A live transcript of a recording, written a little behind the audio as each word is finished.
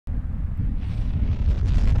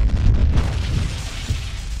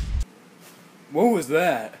What was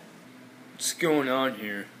that? What's going on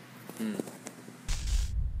here?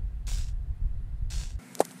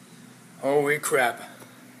 Holy crap.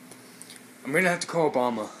 I'm gonna have to call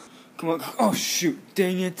Obama. Come on. Oh shoot,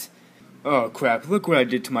 dang it. Oh crap, look what I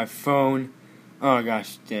did to my phone. Oh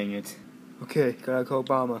gosh, dang it. Okay, gotta call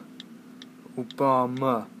Obama.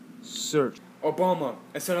 Obama. Search. Obama,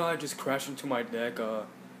 instead of I just crash into my deck,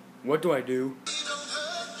 what do I do?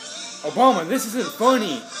 Obama, this isn't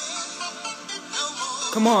funny!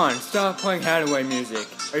 Come on, stop playing Hadaway music.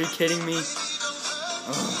 Are you kidding me?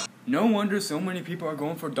 Ugh. No wonder so many people are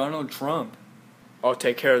going for Donald Trump. I'll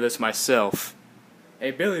take care of this myself.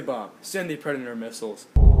 Hey, Billy Bob, send the Predator missiles.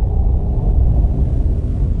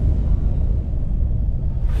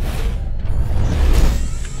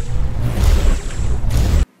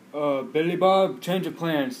 Billy Bob, change of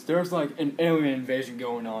plans. There's like an alien invasion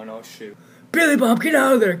going on. Oh shoot. Billy Bob, get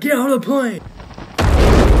out of there! Get out of the plane!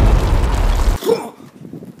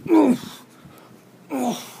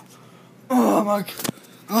 Oh my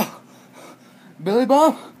God. Billy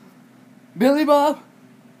Bob? Billy Bob?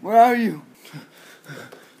 Where are you?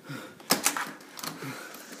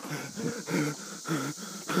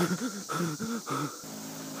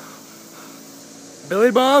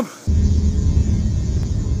 Billy Bob?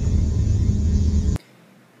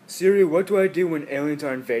 Siri, what do I do when aliens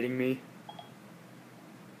are invading me?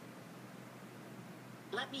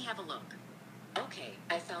 Let me have a look. Okay,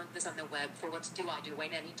 I found this on the web for what do I do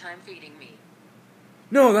when anytime feeding me.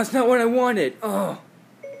 No, that's not what I wanted. Oh.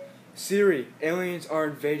 Siri, aliens are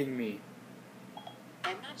invading me.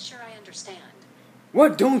 I'm not sure I understand.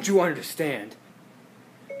 What don't you understand?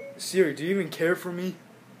 Siri, do you even care for me?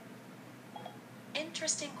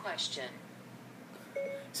 Interesting question.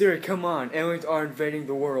 Siri, come on. Aliens are invading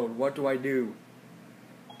the world. What do I do?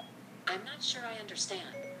 I'm not sure I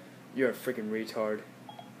understand. You're a freaking retard.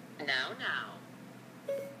 Now.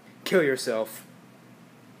 Kill yourself.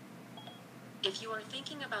 If you are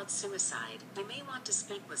thinking about suicide, you may want to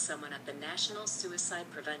speak with someone at the National Suicide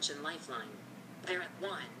Prevention Lifeline. They're at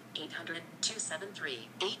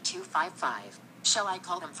 1-800-273-8255. Shall I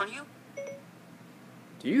call them for you?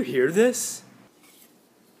 Do you hear this?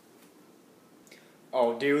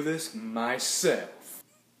 I'll do this myself.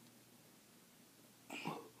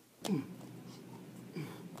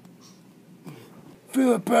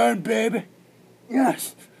 Feel it burn, baby?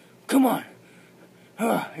 Yes. Come on.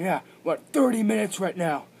 Yeah, what, 30 minutes right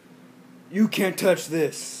now? You can't touch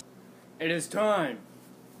this. It is time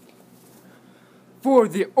for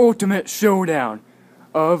the ultimate showdown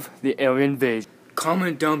of the alien invasion.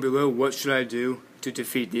 Comment down below what should I do to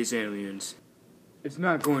defeat these aliens. It's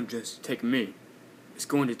not going to just take me. It's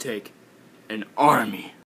going to take an army.